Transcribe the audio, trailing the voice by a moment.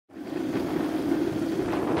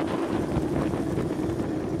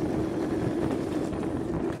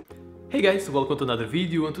Hey guys, welcome to another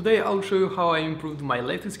video, and today I'll show you how I improved my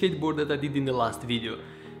electric skateboard that I did in the last video.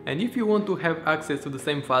 And if you want to have access to the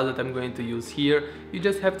same file that I'm going to use here, you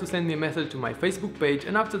just have to send me a message to my Facebook page,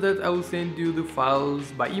 and after that I will send you the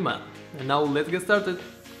files by email. And now let's get started!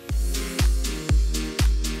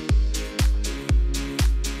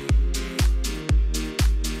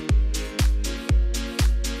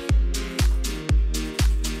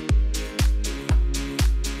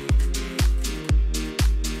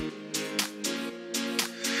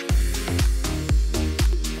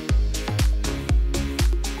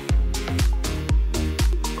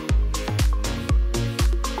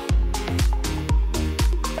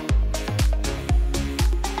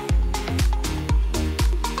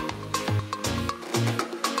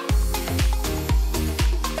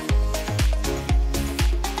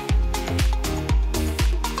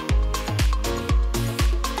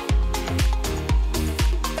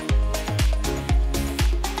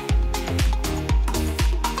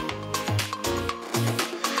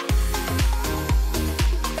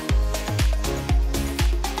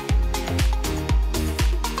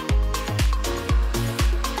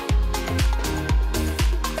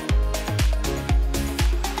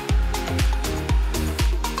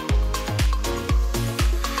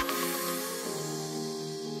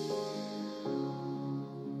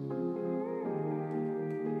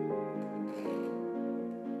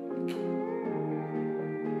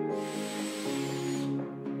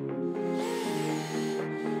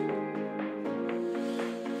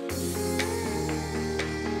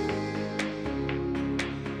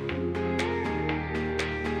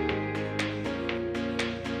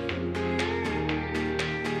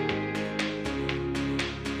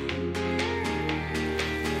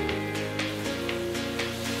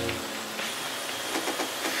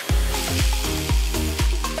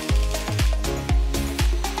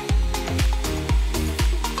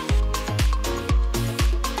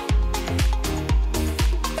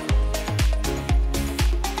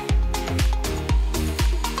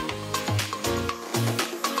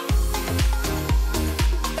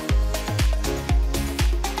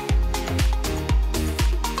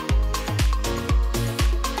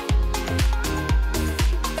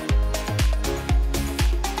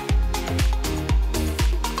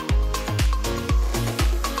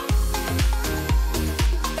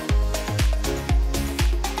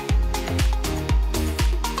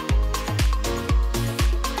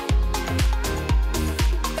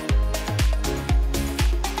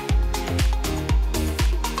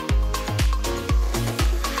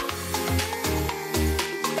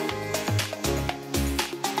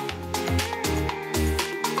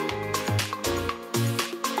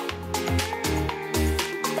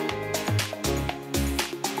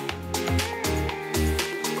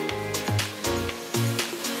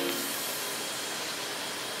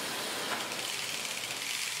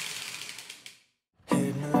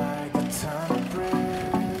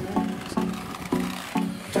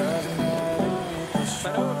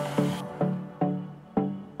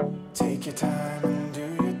 Take your time and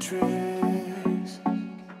do your tricks.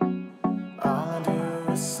 All I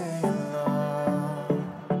do is sing along.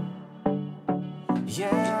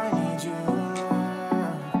 Yeah, I need you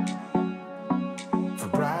around for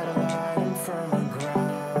brighter light and firmer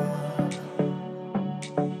ground.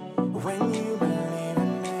 When you believe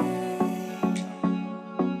in me,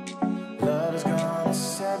 love is gonna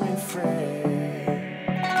set me free.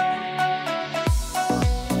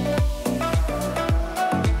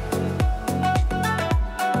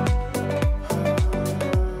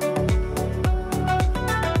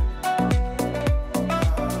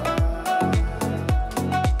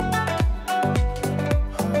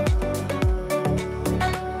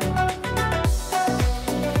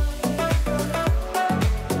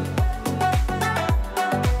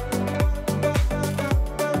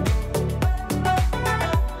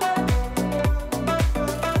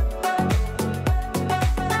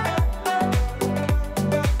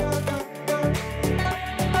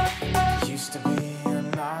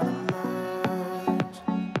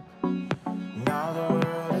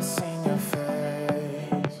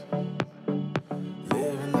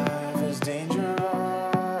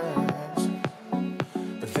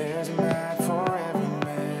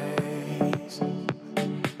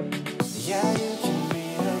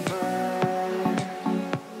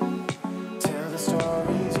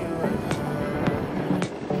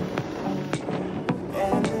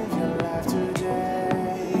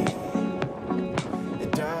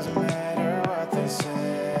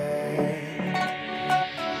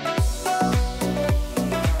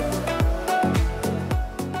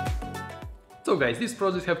 So guys, these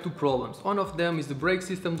projects have two problems. One of them is the brake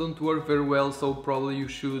system don't work very well, so probably you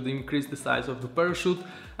should increase the size of the parachute.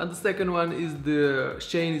 And the second one is the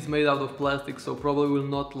chain is made out of plastic, so probably will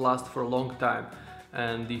not last for a long time.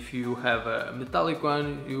 And if you have a metallic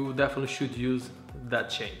one, you definitely should use that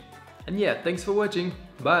chain. And yeah, thanks for watching,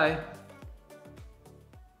 bye!